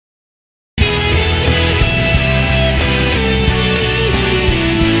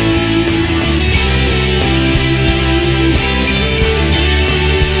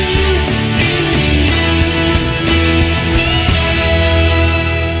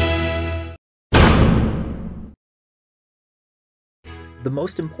The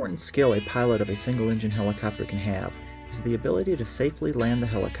most important skill a pilot of a single-engine helicopter can have is the ability to safely land the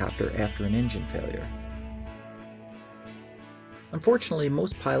helicopter after an engine failure. Unfortunately,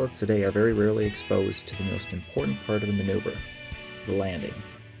 most pilots today are very rarely exposed to the most important part of the maneuver, the landing.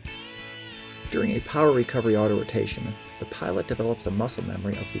 During a power recovery autorotation, the pilot develops a muscle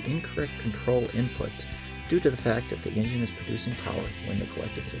memory of the incorrect control inputs due to the fact that the engine is producing power when the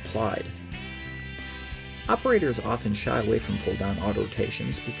collective is applied. Operators often shy away from full-down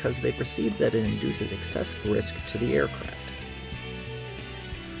autorotations because they perceive that it induces excessive risk to the aircraft.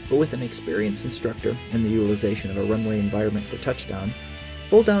 But with an experienced instructor in the utilization of a runway environment for touchdown,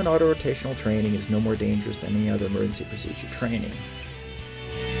 full-down autorotational training is no more dangerous than any other emergency procedure training.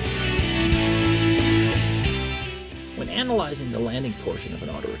 When analyzing the landing portion of an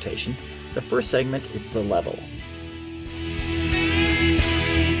autorotation, the first segment is the level.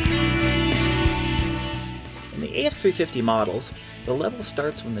 In the AS350 models, the level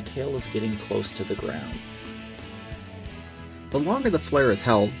starts when the tail is getting close to the ground. The longer the flare is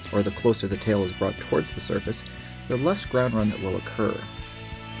held, or the closer the tail is brought towards the surface, the less ground run that will occur.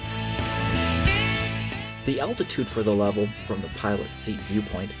 The altitude for the level from the pilot's seat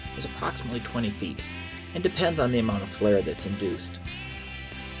viewpoint is approximately 20 feet and depends on the amount of flare that's induced.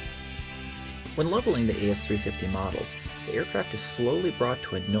 When leveling the AS350 models, the aircraft is slowly brought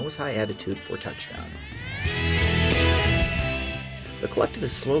to a nose-high attitude for touchdown. The collective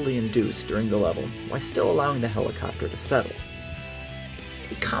is slowly induced during the level while still allowing the helicopter to settle.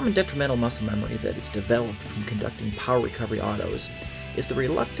 A common detrimental muscle memory that is developed from conducting power recovery autos is the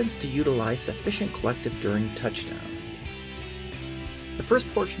reluctance to utilize sufficient collective during touchdown. The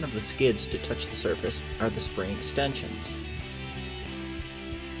first portion of the skids to touch the surface are the spring extensions.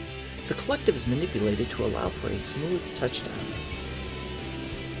 The collective is manipulated to allow for a smooth touchdown.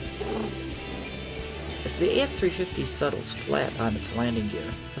 As the AS350 settles flat on its landing gear,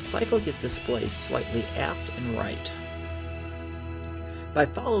 the cycle gets displaced slightly aft and right. By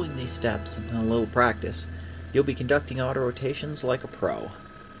following these steps and a little practice, you'll be conducting autorotations like a pro.